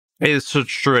Hey, this is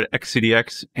True at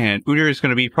XCDX, and UDYR is going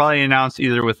to be probably announced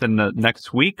either within the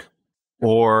next week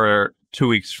or 2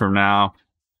 weeks from now.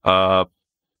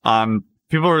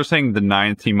 People are saying the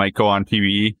 9th he might go on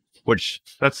PvE, which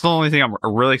that's the only thing I'm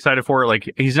really excited for.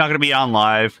 Like, he's not going to be on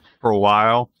live for a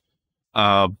while,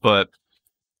 but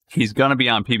he's going to be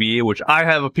on PvE, which I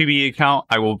have a PvE account.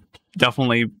 I will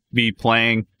definitely be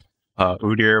playing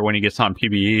UDYR when he gets on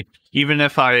PvE, even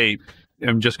if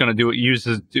I'm just going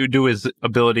to do his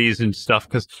abilities and stuff,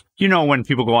 because you know when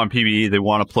people go on PvE, they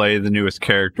want to play the newest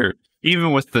character.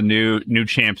 Even with the new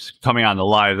champs coming on the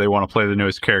live, they want to play the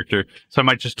newest character. So I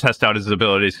might just test out his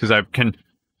abilities because I have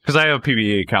a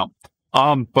PvE account.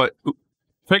 But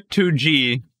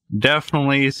Trick2g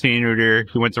definitely seen UDYR.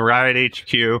 He went to Riot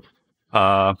HQ,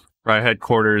 Riot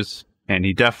headquarters, and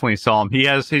he definitely saw him.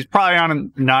 He's probably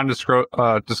on a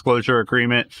non-disclosure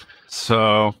agreement.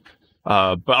 So.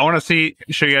 But I want to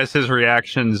show you guys his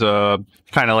reactions, kind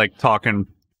of like talking,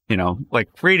 you know, like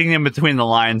reading in between the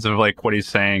lines of like what he's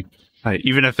saying,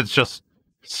 even if it's just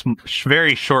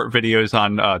very short videos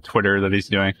on Twitter that he's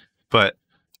doing. But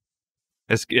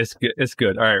it's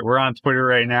good. All right, we're on Twitter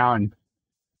right now, and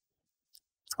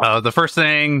the first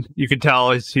thing you can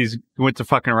tell is he went to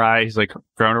fucking Riot. He's like,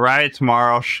 going to Riot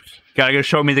tomorrow. Gotta go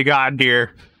show me the god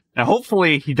deer. Now,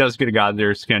 hopefully, he does get a god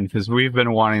deer skin, because we've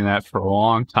been wanting that for a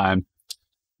long time.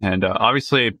 And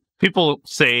obviously, people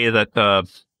say that the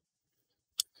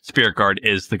Spirit Guard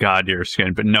is the god deer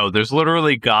skin, but no, there's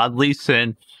literally God Lee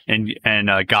Sin and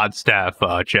God Staff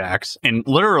Jax, and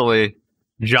literally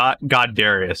God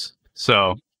Darius.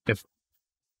 So if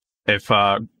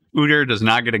UDYR does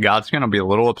not get a god skin, I'll be a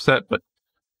little upset, but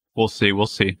we'll see. We'll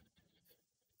see.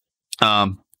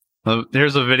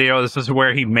 Here's a video. This is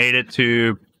where he made it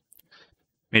to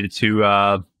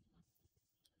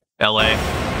LA.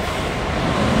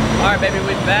 All right, baby,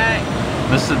 we back.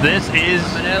 This is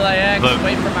I'm in LAX,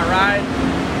 waiting for my ride.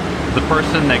 The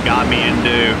person that got me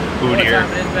into UDYR. What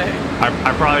time it is, baby?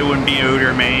 I probably wouldn't be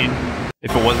UDYR main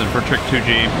if it wasn't for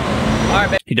Trick2g. All right,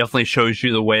 baby. He definitely shows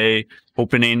you the way,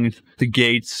 opening the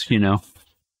gates, you know.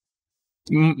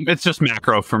 It's just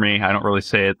macro for me. I don't really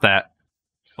say it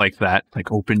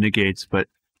like open the gates, but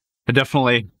I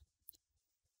definitely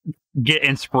get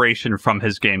inspiration from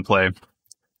his gameplay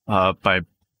by,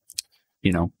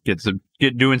 you know,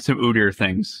 doing some UDYR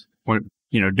things, or,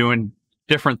 you know, doing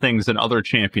different things than other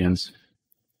champions.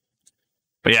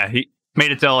 But yeah, he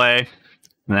made it to LA, and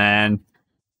then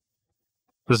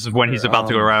this is when he's about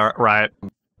to go Riot.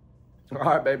 All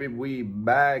right, baby, we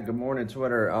back. Good morning,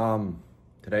 Twitter.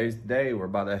 Today's the day. We're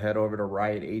about to head over to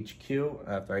Riot HQ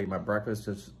after I eat my breakfast.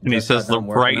 And he says the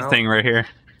right thing right here.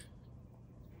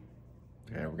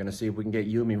 Yeah, we're gonna see if we can get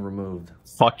Yumi removed.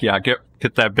 Fuck yeah, get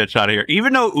that bitch out of here.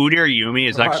 Even though UDYR Yumi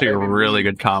is actually a really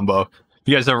good combo. If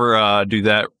you guys ever do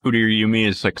that, UDYR Yumi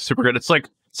is like super good. It's like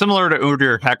similar to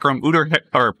UDYR Hecarim,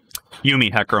 or Yumi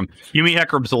Hecarim. Yumi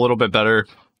Hecarim's a little bit better,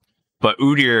 but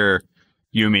UDYR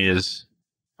Yumi is,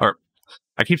 or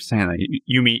I keep saying that,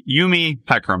 Yumi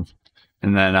Hecarim,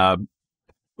 and then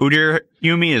UDYR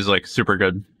Yumi is like super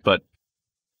good. But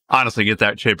honestly, get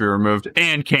that champion removed.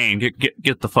 And Kane.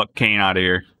 Get the fuck Kane out of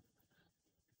here.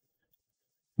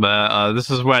 But this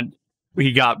is when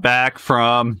he got back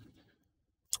from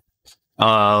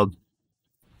Riot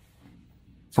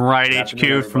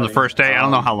HQ from the first day. I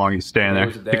don't know how long he's staying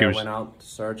there. I went out to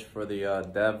search for the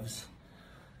devs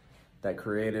that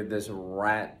created this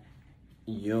rat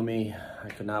Yumi. I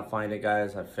could not find it,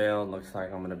 guys. I failed. Looks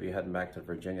like I'm going to be heading back to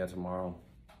Virginia tomorrow.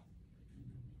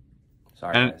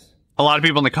 Sorry, guys. A lot of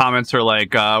people in the comments are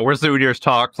like, where's the UDYR's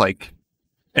talk? Like,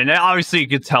 and obviously you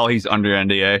could tell he's under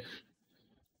NDA.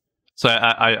 So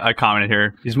I commented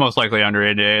here. He's most likely under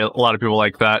NDA. A lot of people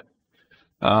like that.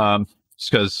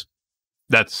 Just because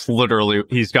that's literally,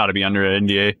 he's got to be under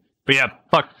NDA. But yeah,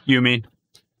 fuck Yumi.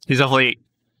 He's definitely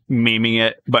memeing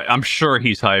it, but I'm sure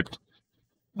he's hyped.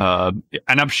 And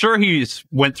I'm sure he's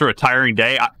went through a tiring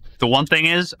day. The one thing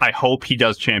is, I hope he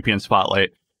does Champion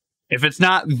Spotlight. If it's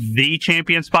not the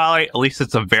Champion Spotlight, at least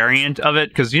it's a variant of it.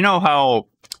 Because you know how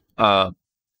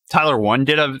Tyler 1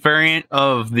 did a variant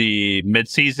of the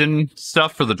mid-season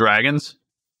stuff for the Dragons?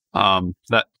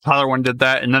 That Tyler 1 did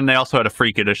that. And then they also had a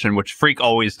Freak edition, which Freak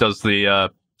always does the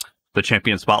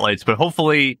Champion Spotlights. But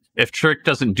hopefully, if Trick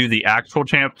doesn't do the actual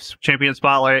Champion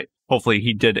Spotlight, hopefully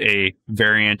he did a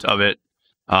variant of it.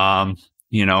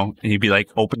 You know, and he'd be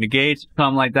like, open the gates,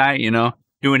 something like that, you know?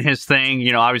 Doing his thing,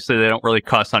 you know. Obviously they don't really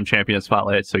cuss on Champion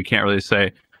Spotlight, so you can't really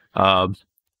say.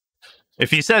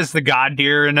 If he says the god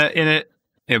deer in it,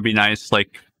 it'd be nice.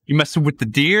 Like, you messing with the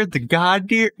deer, the god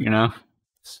deer, you know.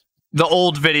 The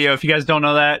old video. If you guys don't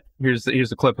know that, here's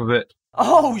a clip of it.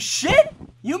 Oh shit!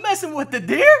 You messing messing with the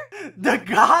deer? The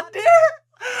god deer?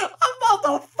 I'm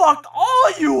about to fuck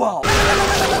all you up.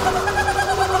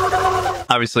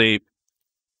 Obviously,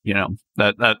 you know,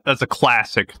 that's a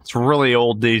classic. It's really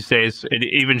old these days. It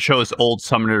even shows old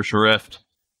Summoner's Rift.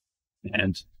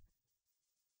 And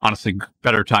honestly,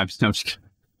 better times. No, I'm just kidding.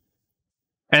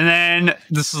 And then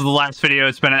this is the last video.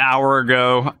 It's been an hour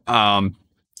ago.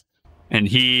 And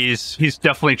he's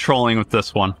definitely trolling with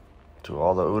this one. To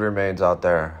all the Uder mains out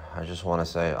there, I just want to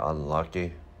say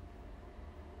unlucky.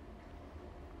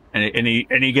 And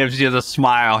he gives you the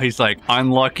smile. He's like,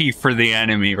 unlucky for the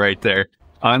enemy right there.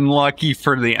 Unlucky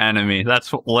for the enemy.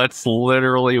 That's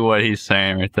literally what he's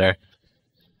saying right there.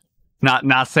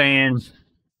 Not saying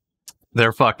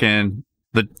they're fucking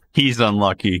he's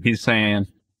unlucky. He's saying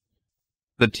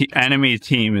the enemy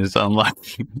team is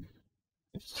unlucky.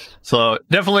 So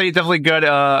definitely good.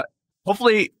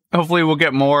 Hopefully we'll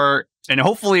get more, and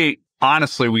hopefully,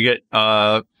 honestly, we get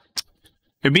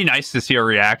it'd be nice to see a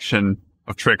reaction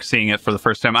of Trick seeing it for the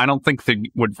first time. I don't think they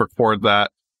would record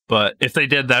that, but if they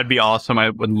did, that'd be awesome.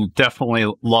 I would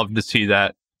definitely love to see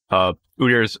that.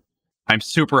 UDYR's, I'm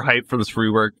super hyped for this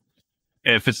rework.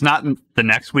 If it's not the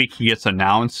next week he gets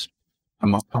announced,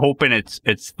 I'm hoping it's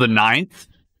the 9th.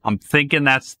 I'm thinking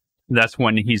that's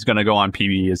when he's going to go on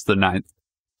PBE, is the 9th.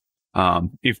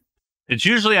 If it's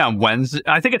usually on Wednesday,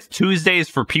 I think it's Tuesdays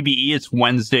for PBE. It's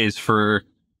Wednesdays for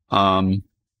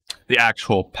the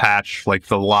actual patch, like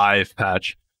the live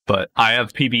patch. But I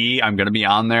have PBE. I'm going to be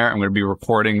on there. I'm going to be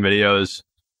recording videos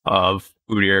of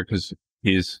UDYR because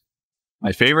he's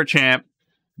my favorite champ.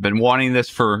 Been wanting this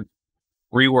for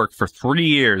rework for 3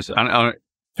 years.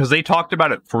 Because they talked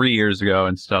about it 3 years ago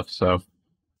and stuff. So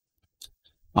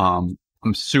I'm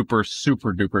super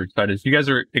duper excited. If you guys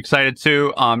are excited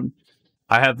too,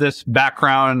 I have this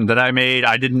background that I made.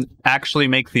 I didn't actually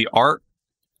make the art,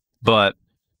 but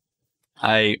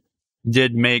I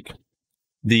did make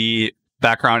the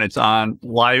background. It's on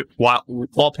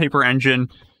Wallpaper Engine.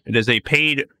 It is a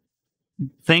paid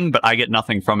thing, but I get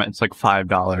nothing from it. It's like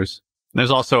 $5.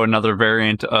 There's also another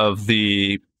variant of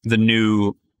the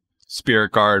new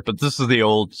Spirit Guard, but this is the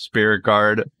old Spirit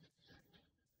Guard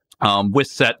with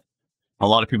set. A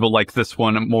lot of people like this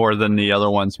one more than the other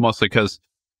ones, mostly because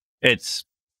it's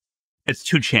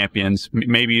two champions.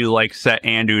 Maybe you like set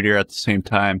and UDYR at the same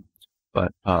time,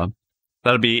 but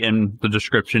that'll be in the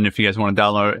description if you guys want to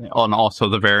download it, and also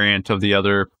the variant of the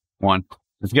other one.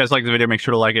 If you guys like the video, make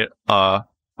sure to like it.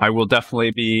 I will definitely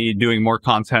be doing more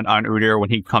content on UDYR when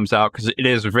he comes out, because it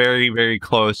is very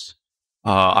close.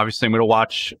 Obviously, I'm going to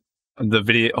watch the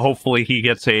video. Hopefully, he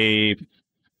gets a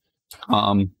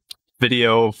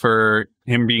video for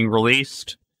him being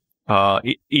released.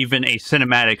 Even a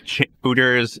cinematic.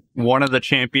 UDYR is one of the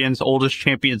champions, oldest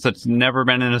champions that's never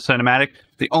been in a cinematic.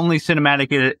 The only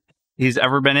cinematic he's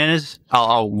ever been in is,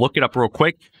 I'll look it up real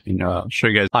quick and show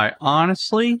you guys. I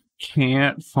honestly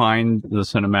can't find the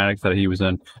cinematic that he was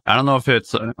in. I don't know if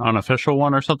it's an unofficial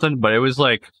one or something, but it was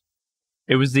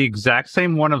the exact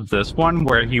same one of this one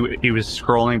where he was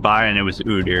scrolling by and it was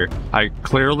UDYR. I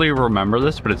clearly remember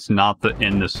this, but it's not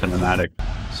in the cinematic.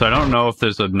 So I don't know if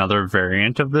there's another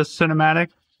variant of this cinematic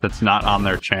that's not on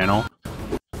their channel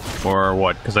or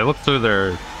what, because I looked through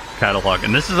their catalog,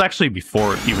 and this is actually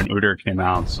before even UDYR came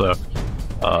out. So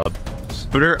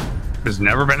UDYR has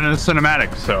never been in a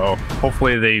cinematic, so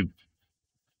hopefully they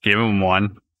give him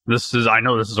one. I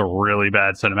know this is a really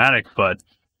bad cinematic, but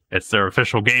it's their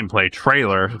official gameplay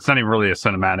trailer. It's not even really a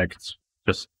cinematic, it's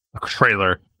just a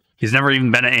trailer. He's never even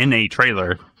been in a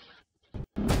trailer.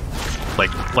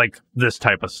 Like this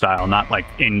type of style, not like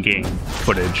in-game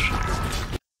footage.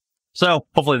 So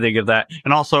hopefully they give that.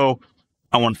 And also,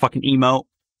 I want fucking emote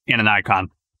and an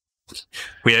icon.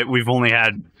 We've only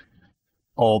had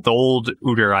all the old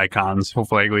UDYR icons.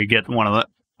 Hopefully we get another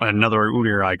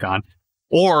UDYR icon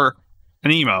or an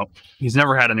emote. He's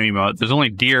never had an emote. There's only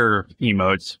deer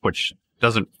emotes, which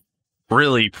doesn't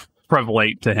really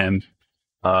prevalate to him.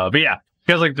 But yeah, if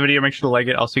you guys like the video, make sure to like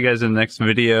it. I'll see you guys in the next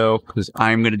video, because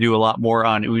I'm going to do a lot more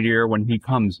on UDYR when he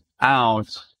comes out.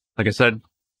 Like I said,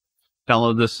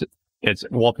 download this. It's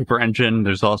Wallpaper Engine.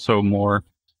 There's also more.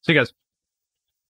 See you guys.